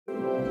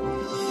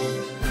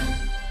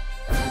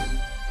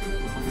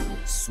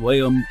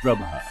Swayam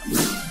Prabha.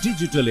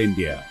 Digital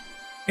India.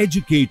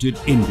 Educated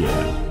India.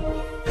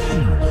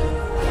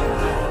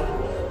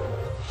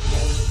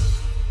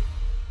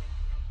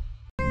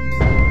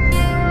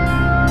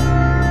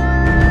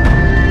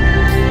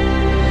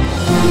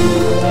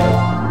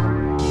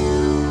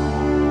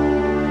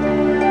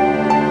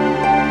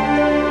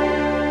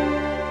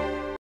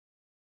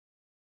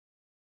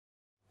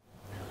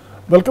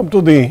 Welcome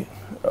to the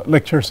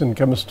lectures in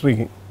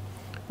chemistry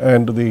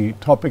and the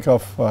topic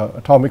of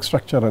atomic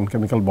structure and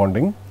chemical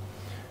bonding.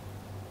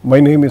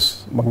 My name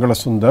is Mangala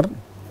Sundar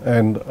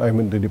and I am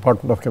in the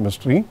Department of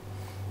Chemistry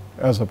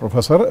as a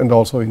professor and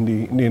also in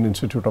the Indian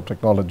Institute of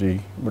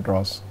Technology,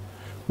 Madras.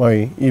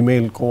 My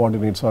email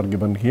coordinates are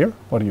given here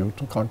for you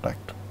to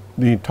contact.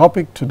 The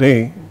topic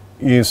today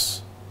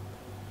is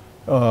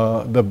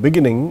the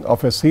beginning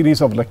of a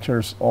series of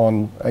lectures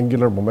on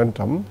angular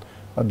momentum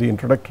at the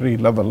introductory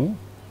level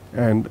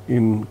and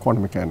in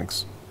quantum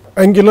mechanics.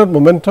 Angular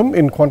momentum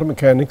in quantum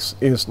mechanics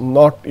is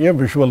not a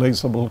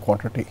visualizable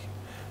quantity,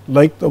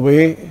 like the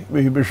way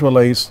we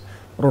visualize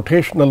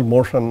rotational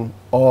motion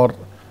or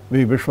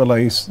we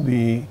visualize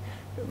the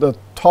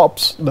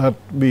tops that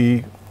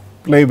we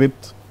play with.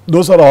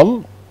 Those are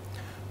all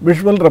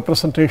visual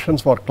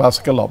representations for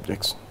classical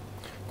objects.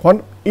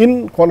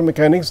 In quantum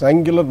mechanics,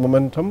 angular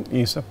momentum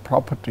is a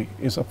property,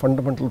 is a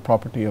fundamental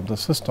property of the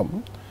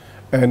system,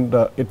 and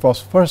it was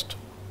first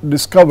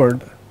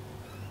discovered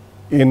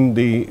in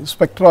the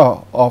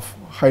spectra of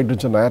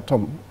hydrogen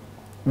atom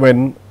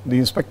when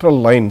the spectral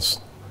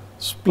lines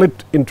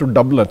split into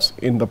doublets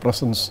in the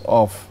presence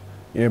of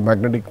a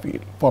magnetic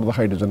field for the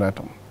hydrogen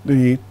atom.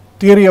 The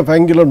theory of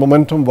angular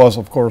momentum was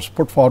of course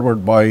put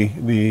forward by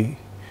the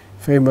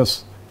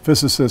famous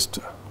physicist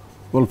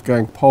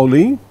Wolfgang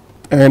Pauli,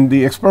 and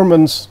the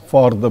experiments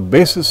for the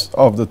basis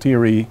of the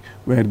theory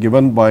were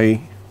given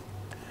by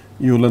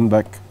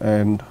Uhlenbeck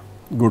and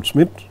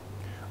Goudsmit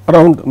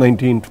around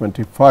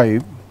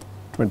 1925.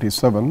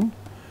 27,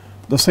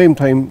 the same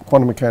time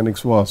quantum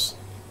mechanics was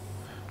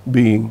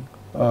being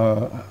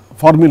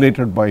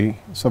formulated by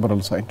several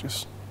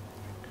scientists.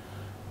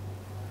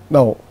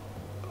 Now,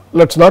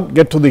 let us not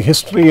get to the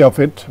history of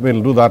it, we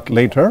will do that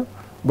later,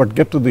 but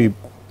get to the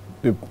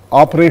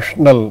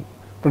operational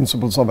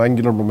principles of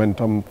angular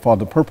momentum for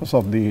the purpose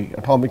of the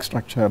atomic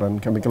structure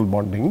and chemical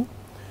bonding.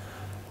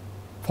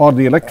 For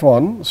the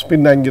electron,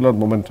 spin angular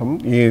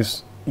momentum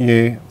is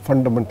a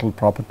fundamental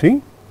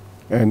property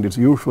and it is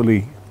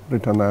usually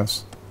written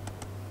as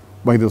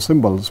by the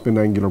symbol spin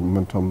angular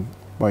momentum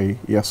by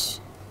S.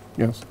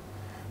 Yes.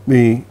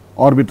 The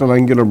orbital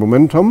angular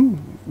momentum,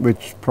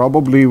 which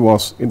probably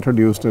was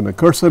introduced in a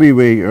cursory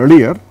way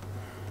earlier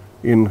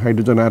in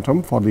hydrogen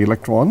atom for the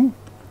electron,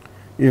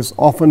 is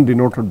often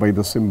denoted by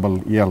the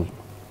symbol L.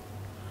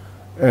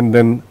 And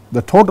then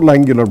the total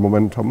angular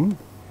momentum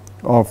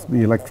of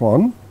the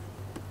electron,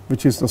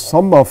 which is the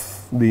sum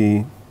of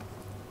the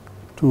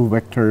two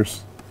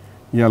vectors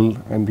L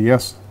and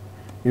S,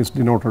 is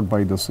denoted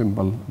by the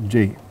symbol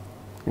J.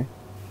 Okay.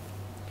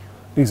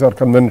 These are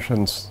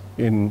conventions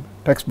in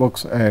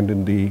textbooks and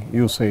in the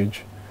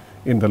usage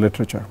in the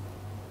literature.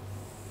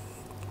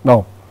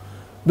 Now,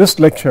 this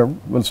lecture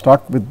will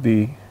start with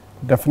the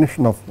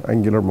definition of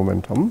angular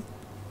momentum,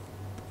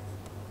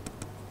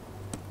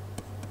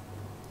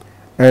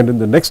 and in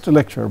the next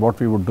lecture what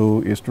we would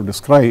do is to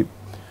describe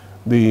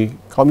the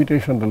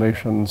commutation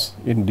relations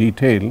in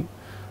detail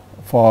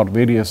for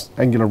various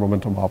angular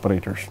momentum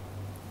operators.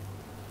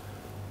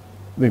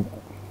 The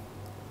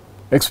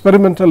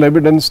experimental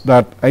evidence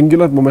that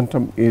angular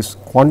momentum is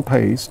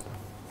quantization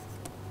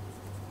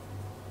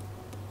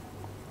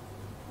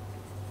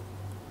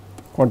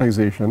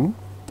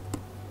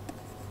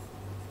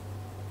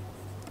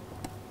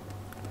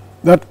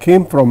that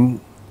came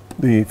from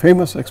the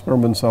famous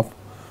experiments of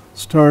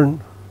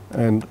Stern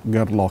and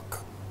Gerlach.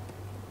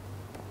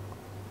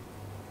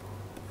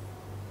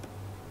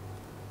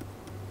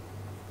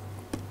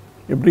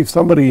 A brief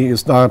summary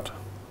is that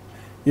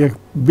a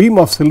beam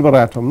of silver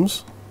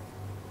atoms,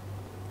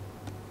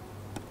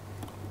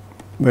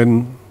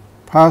 when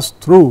passed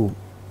through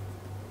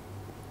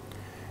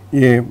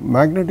a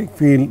magnetic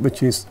field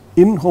which is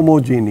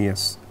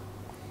inhomogeneous,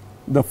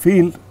 the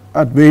field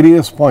at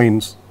various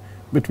points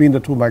between the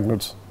two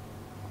magnets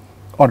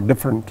are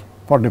different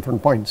for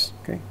different points,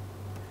 okay,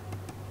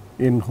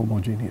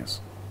 inhomogeneous.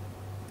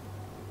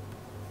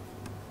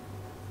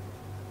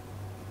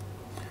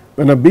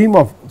 When a beam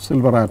of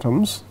silver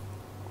atoms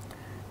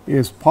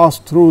is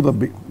passed through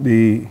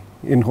the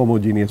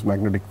inhomogeneous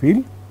magnetic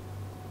field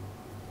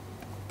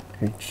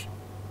H,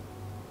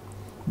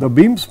 the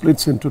beam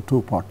splits into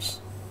two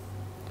parts,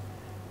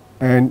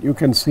 and you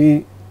can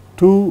see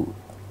two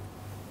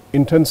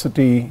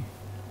intensity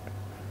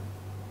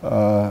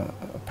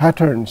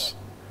patterns,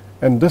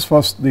 and this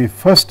was the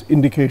first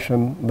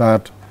indication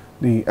that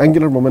the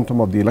angular momentum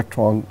of the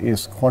electron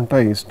is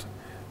quantized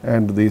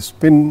and the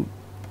spin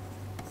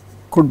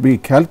could be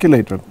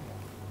calculated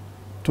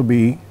to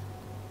be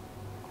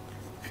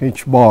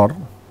h bar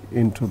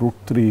into root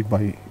 3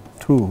 by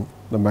 2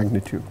 the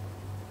magnitude.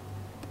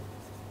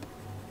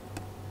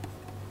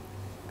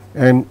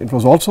 and it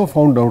was also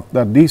found out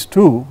that these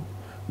two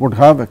would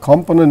have a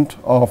component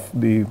of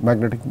the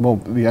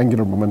the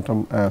angular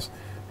momentum as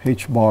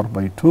h bar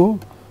by 2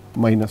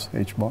 minus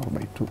h bar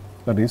by 2,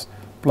 that is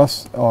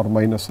plus or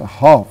minus a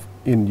half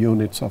in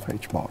units of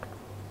h bar.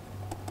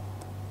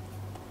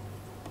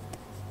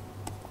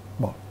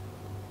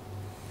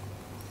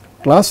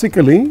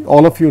 Classically,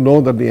 all of you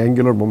know that the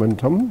angular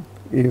momentum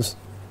is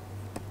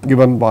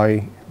given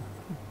by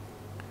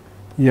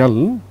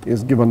L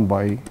is given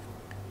by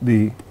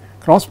the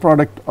cross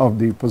product of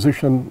the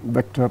position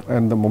vector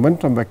and the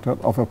momentum vector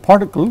of a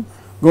particle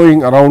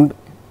going around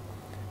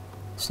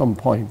some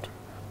point.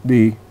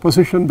 The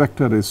position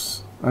vector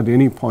is at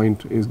any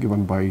point is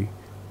given by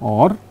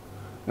r,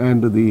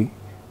 and the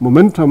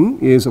momentum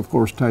is of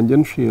course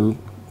tangential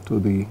to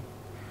the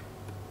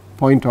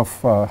point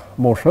of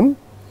motion,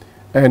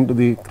 and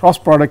the cross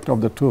product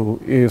of the two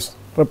is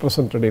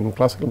represented in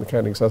classical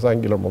mechanics as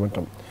angular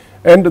momentum,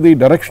 and the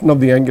direction of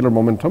the angular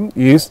momentum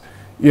is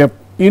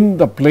in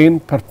the plane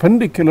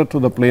perpendicular to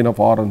the plane of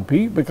r and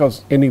p,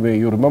 because anyway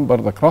you remember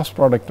the cross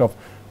product of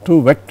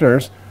two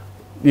vectors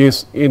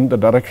is in the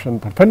direction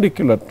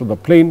perpendicular to the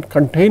plane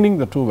containing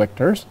the two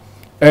vectors,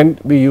 and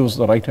we use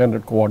the right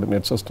handed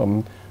coordinate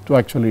system to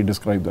actually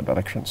describe the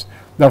directions.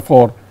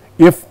 Therefore,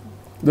 if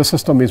the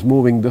system is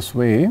moving this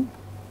way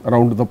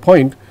around the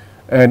point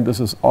and this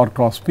is r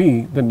cross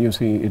p, then you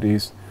see it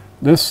is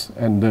this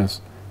and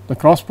this. The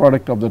cross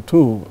product of the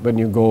two, when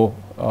you go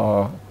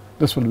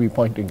this will be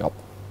pointing up.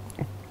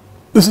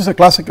 This is a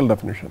classical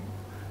definition.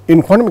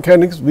 In quantum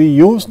mechanics, we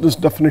use this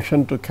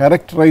definition to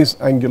characterize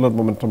angular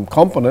momentum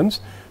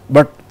components,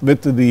 but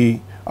with the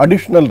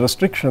additional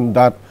restriction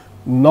that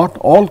not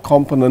all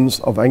components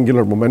of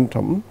angular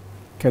momentum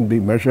can be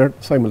measured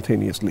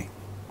simultaneously.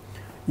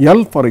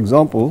 L, for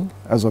example,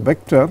 as a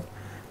vector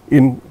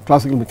in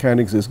classical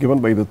mechanics is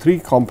given by the three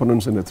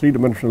components in a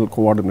three-dimensional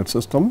coordinate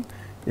system,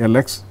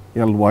 Lx,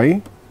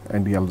 Ly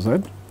and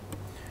Lz.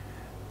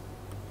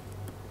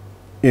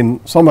 In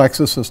some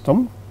axis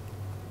system,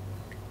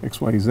 x,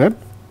 y, z,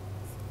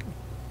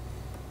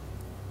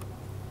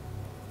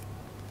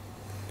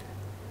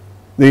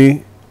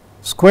 the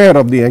square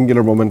of the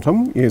angular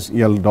momentum is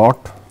L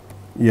dot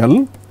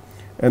L,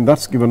 and that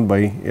is given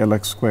by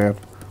Lx square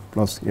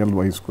plus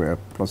Ly square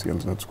plus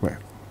Lz square.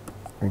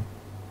 Okay.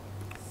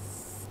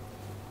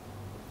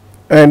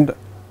 And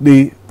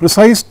the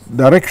precise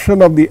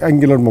direction of the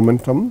angular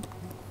momentum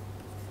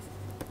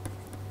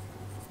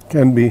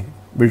can be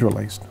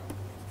visualized,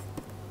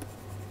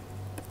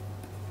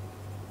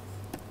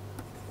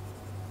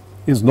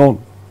 is known,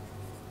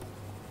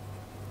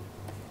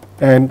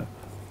 and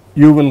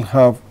you will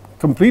have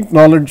complete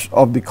knowledge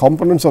of the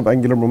components of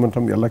angular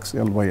momentum Lx,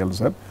 Ly,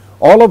 Lz.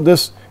 All of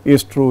this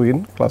is true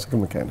in classical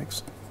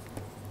mechanics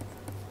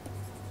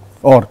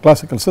or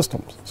classical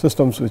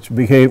systems which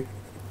behave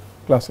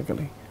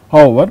classically.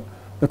 However,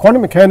 the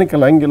quantum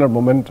mechanical angular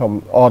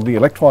momentum or the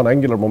electron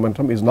angular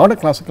momentum is not a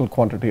classical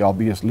quantity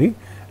obviously,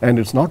 and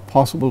it is not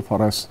possible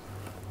for us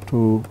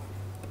to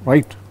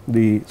write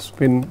the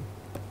spin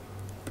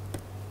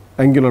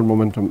angular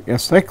momentum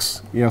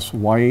Sx,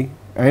 Sy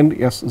and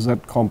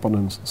Sz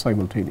components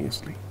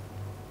simultaneously.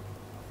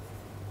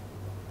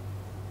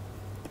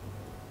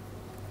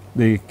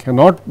 They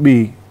cannot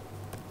be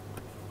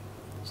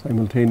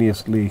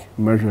simultaneously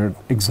measured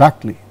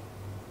exactly.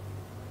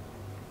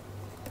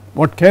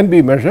 What can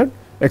be measured?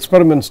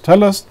 Experiments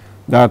tell us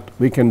that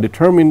we can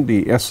determine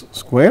the S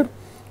square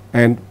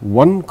and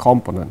one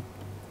component.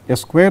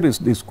 S square is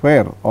the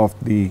square of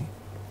the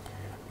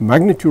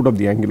magnitude of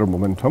the angular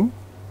momentum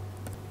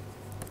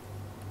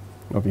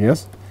of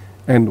S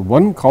and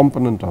one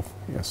component of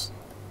S,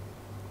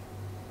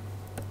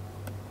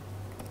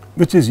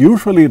 which is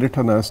usually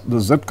written as the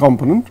Z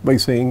component by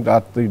saying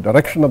that the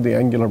direction of the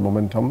angular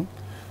momentum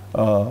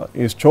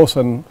is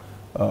chosen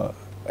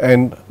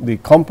and the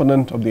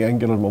component of the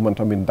angular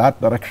momentum in that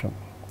direction.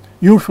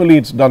 Usually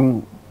it is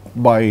done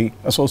by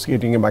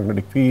associating a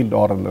magnetic field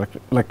or an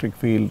electric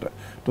field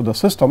to the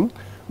system,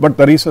 but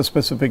there is a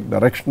specific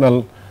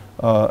directional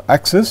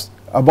axis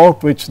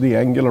about which the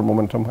angular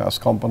momentum has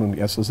component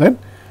Sz,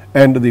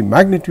 and the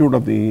magnitude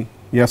of the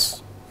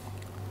S,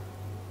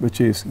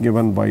 which is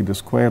given by the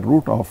square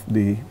root of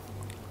the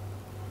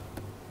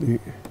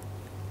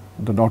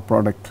dot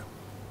product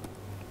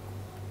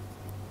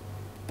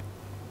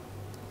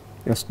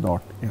S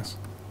dot S.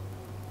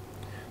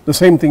 The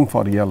same thing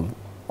for L,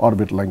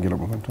 orbital angular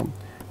momentum.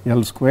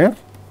 L square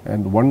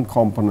and one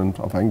component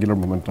of angular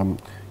momentum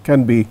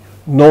can be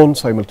known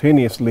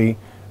simultaneously,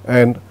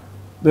 and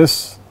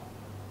this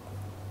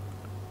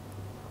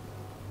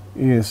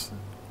is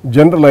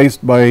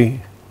generalized by,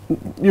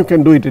 you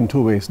can do it in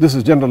two ways. This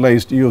is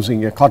generalized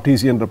using a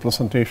Cartesian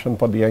representation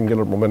for the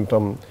angular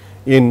momentum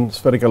in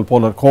spherical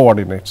polar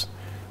coordinates,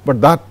 but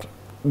that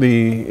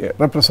the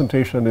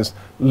representation is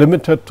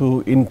limited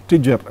to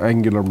integer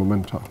angular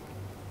momenta,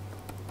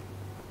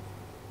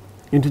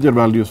 integer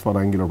values for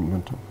angular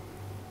momentum.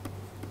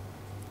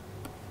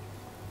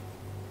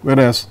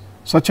 Whereas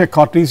such a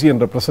Cartesian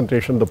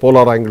representation, the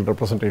polar angle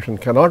representation,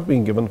 cannot be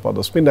given for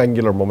the spin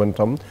angular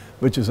momentum,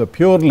 which is a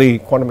purely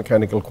quantum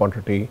mechanical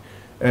quantity,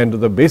 and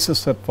the basis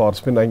set for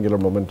spin angular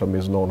momentum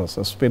is known as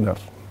a spinor.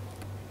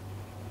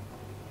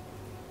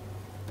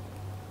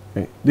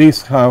 Okay.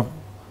 These have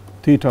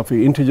theta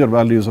phi integer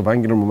values of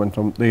angular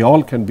momentum. They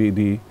all can be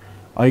the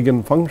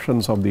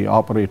eigenfunctions of the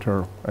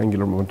operator,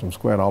 angular momentum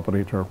square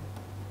operator,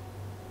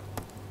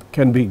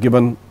 can be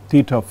given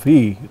theta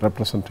phi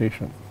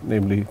representation,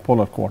 namely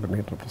polar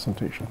coordinate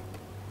representation.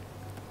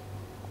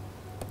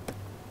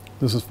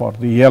 This is for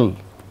the L,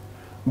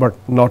 but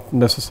not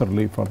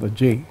necessarily for the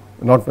J,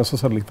 not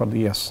necessarily for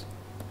the S.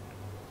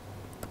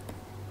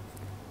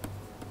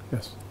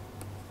 Yes.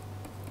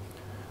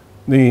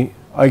 The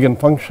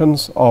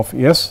eigenfunctions of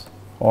S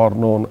are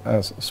known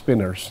as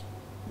spinors.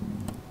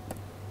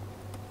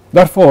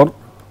 Therefore,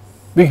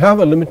 we have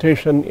a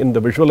limitation in the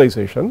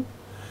visualization.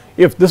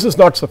 If this is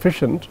not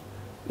sufficient,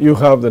 you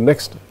have the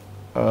next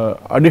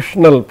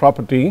additional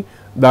property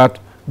that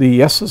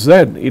the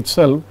Sz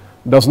itself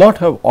does not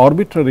have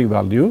arbitrary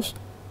values,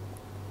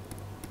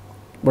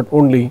 but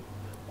only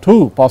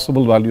two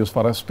possible values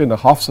for a spin a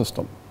half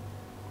system.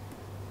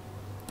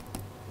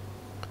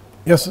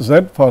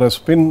 Sz for a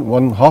spin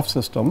 1 half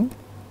system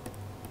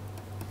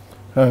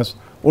has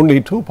only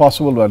two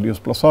possible values,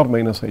 plus or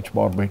minus h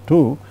bar by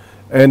 2,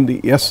 and the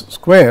S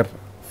square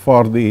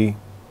for the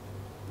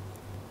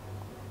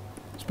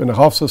spin a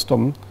half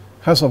system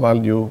has a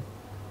value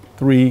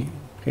 3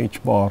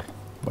 h bar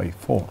by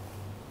 4.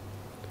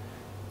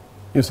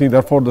 You see,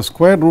 therefore, the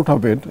square root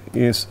of it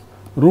is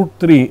root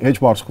 3 h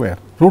bar square,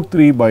 root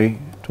 3 by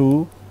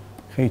 2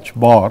 h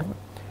bar,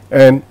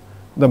 and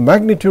the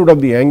magnitude of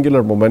the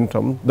angular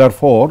momentum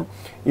therefore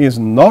is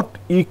not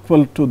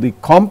equal to the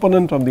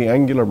component of the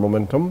angular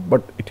momentum,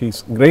 but it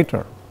is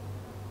greater.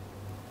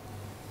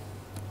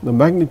 The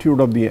magnitude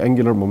of the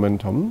angular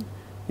momentum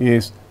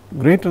is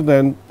greater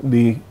than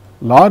the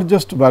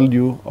largest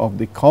value of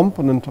the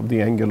component of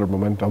the angular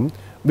momentum,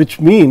 which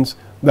means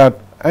that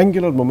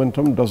angular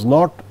momentum does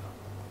not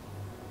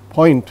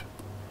point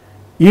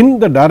in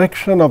the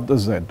direction of the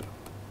z,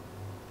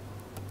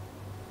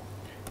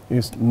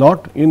 is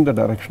not in the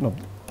direction of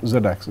z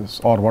axis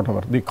or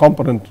whatever the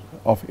component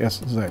of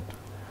Sz.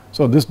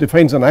 So, this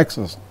defines an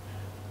axis.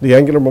 The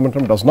angular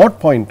momentum does not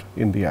point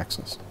in the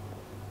axis.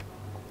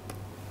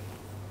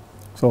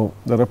 So,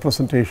 the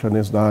representation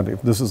is that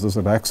if this is the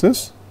z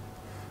axis,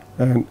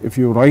 and if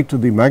you write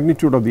the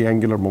magnitude of the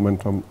angular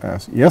momentum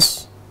as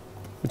S,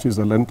 which is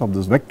the length of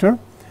this vector,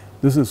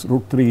 this is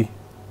root 3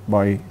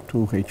 by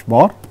 2 h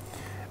bar,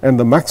 and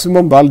the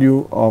maximum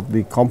value of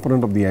the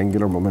component of the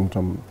angular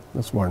momentum,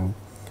 this one,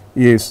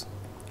 is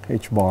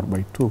h bar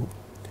by 2.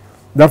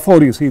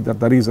 Therefore, you see that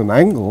there is an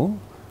angle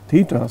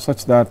theta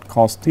such that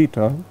cos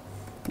theta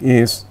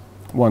is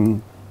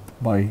 1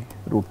 by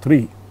root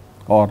 3,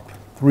 or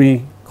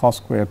 3 cos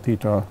square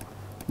theta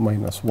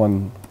minus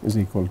 1 is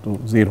equal to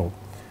 0.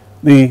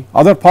 The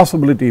other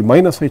possibility,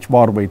 minus h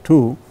bar by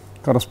 2,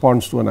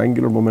 corresponds to an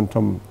angular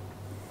momentum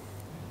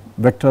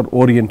vector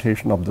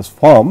orientation of this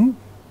form,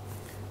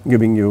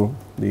 giving you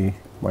the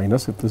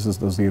minus, if this is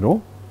the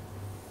 0,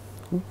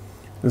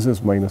 this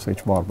is minus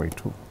h bar by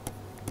 2.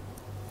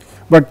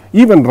 But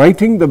even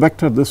writing the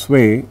vector this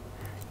way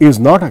is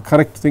not a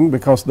correct thing,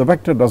 because the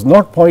vector does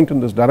not point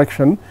in this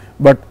direction,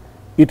 but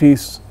it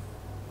is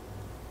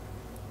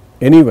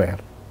anywhere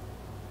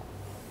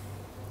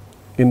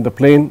in the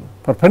plane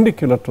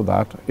perpendicular to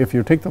that. If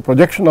you take the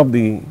projection of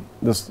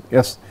this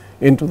S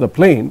into the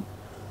plane,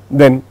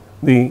 then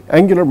the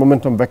angular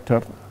momentum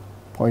vector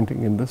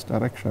pointing in this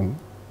direction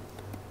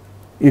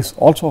is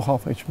also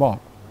half h bar.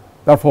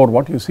 Therefore,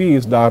 what you see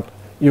is that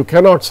you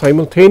cannot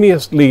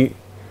simultaneously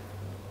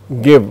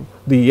give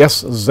the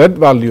S z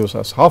values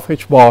as half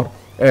h bar,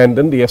 and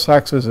then the S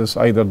axis is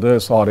either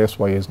this or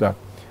Sy is that,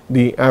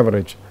 the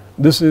average.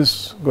 This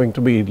is going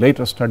to be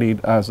later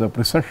studied as a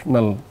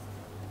precessional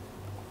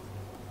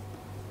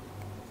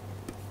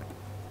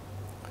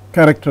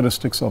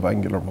characteristics of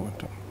angular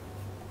momentum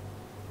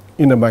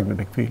in a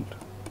magnetic field,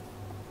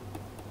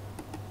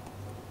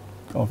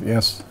 of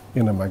S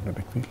in a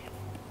magnetic field.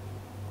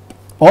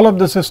 All of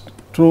this is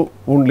true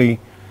only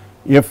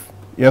if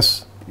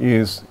S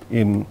is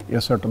in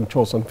a certain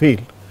chosen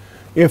field.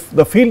 If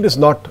the field is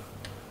not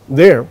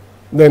there,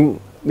 then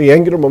the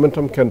angular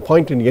momentum can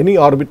point in any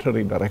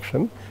arbitrary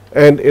direction,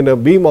 and in a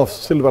beam of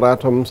silver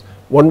atoms,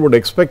 one would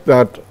expect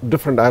that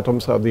different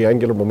atoms have the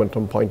angular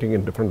momentum pointing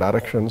in different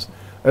directions,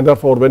 and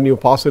therefore, when you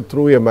pass it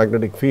through a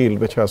magnetic field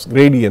which has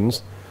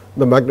gradients,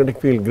 the magnetic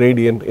field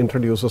gradient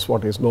introduces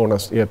what is known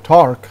as a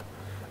torque,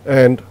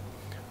 and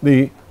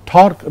the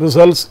torque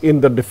results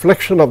in the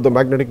deflection of the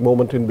magnetic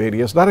moment in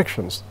various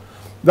directions.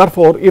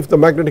 Therefore, if the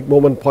magnetic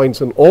moment points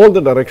in all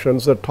the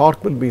directions, the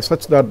torque will be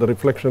such that the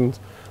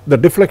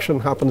deflection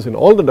happens in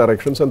all the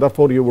directions, and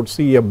therefore, you would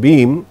see a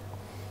beam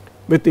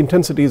with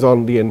intensities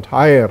on the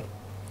entire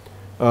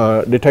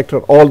detector,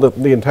 all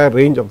the entire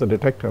range of the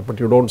detector, but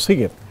you do not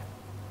see it.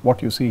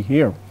 What you see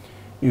here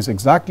is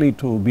exactly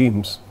two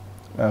beams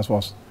as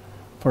was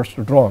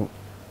first drawn.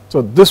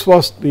 So, this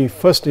was the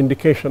first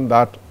indication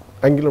that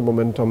angular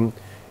momentum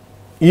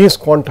is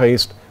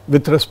quantized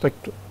with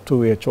respect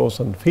to a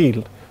chosen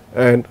field,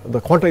 and the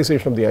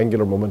quantization of the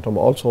angular momentum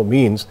also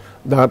means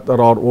that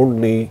there are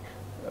only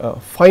a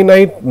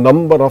finite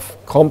number of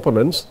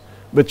components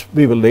which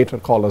we will later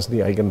call as the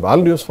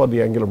eigenvalues for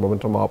the angular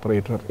momentum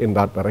operator in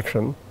that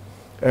direction,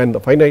 and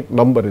the finite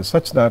number is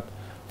such that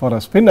for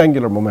a spin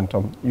angular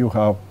momentum you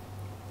have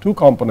 2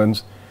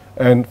 components,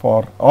 and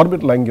for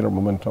orbital angular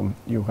momentum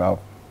you have,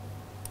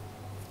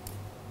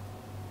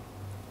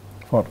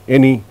 for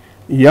any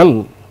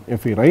L,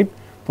 if we write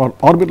for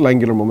orbital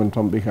angular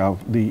momentum we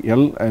have the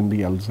L and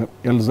the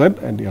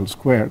LZ and the L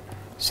squared,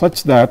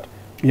 such that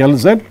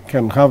LZ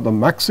can have the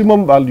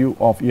maximum value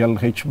of L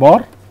h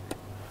bar,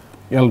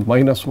 L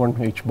minus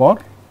 1 h bar,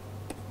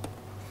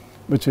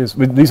 which is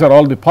these are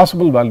all the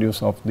possible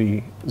values of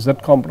the Z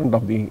component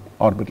of the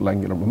orbital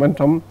angular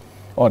momentum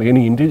or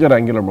any integer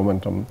angular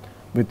momentum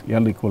with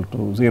L equal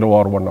to 0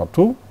 or 1 or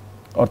 2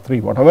 or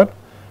 3 whatever,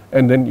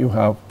 and then you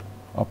have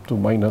up to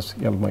minus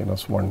L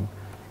minus 1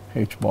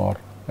 h bar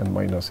and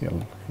minus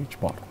L h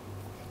bar.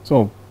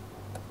 So,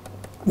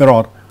 there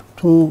are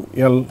 2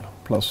 L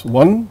plus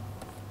 1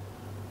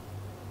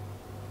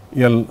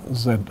 L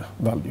Z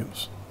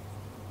values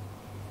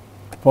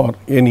for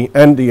any,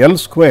 and the L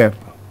square,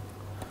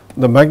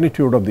 the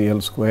magnitude of the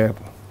L square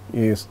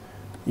is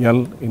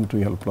L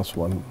into L plus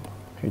 1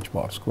 h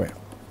bar square.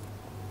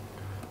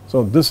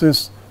 So, this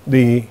is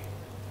the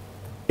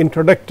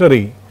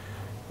introductory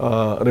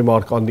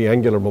remark on the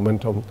angular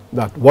momentum,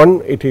 that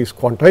 1, it is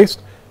quantized,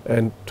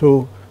 and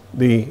 2,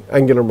 the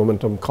angular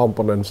momentum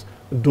components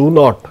do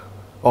not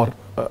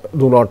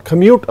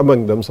commute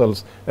among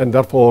themselves, and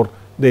therefore,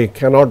 they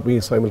cannot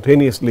be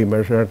simultaneously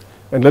measured.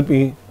 And let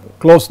me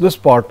close this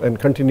part and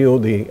continue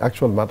the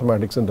actual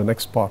mathematics in the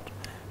next part.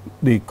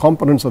 The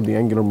components of the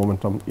angular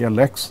momentum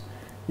Lx,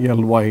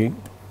 Ly,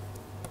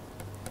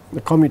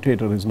 the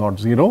commutator is not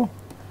 0,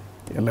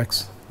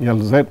 Lx,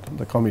 Lz,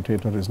 the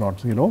commutator is not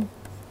 0,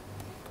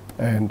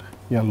 and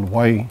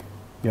Ly,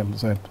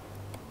 Lz.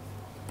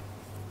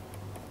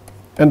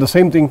 And the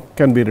same thing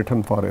can be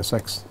written for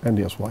Sx and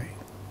Sy,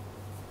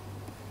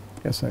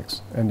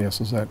 Sx and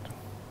Sz,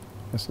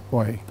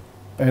 Sy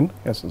and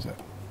Sz.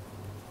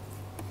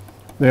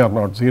 They are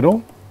not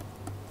 0,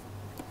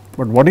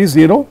 but what is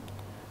 0?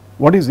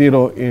 What is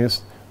 0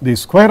 is the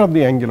square of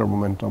the angular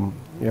momentum,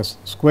 S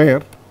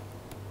square,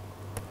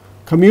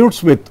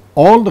 commutes with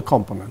all the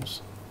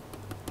components,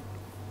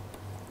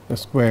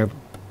 S square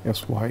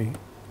Sy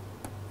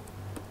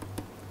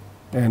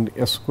and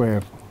S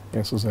square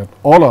Sz,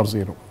 all are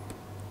 0.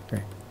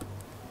 Okay.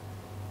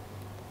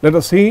 Let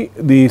us see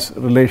these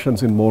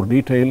relations in more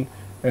detail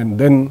and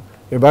then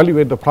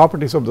evaluate the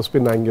properties of the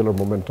spin angular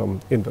momentum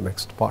in the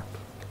next part.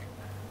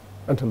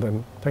 Until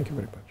then, thank you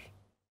very much.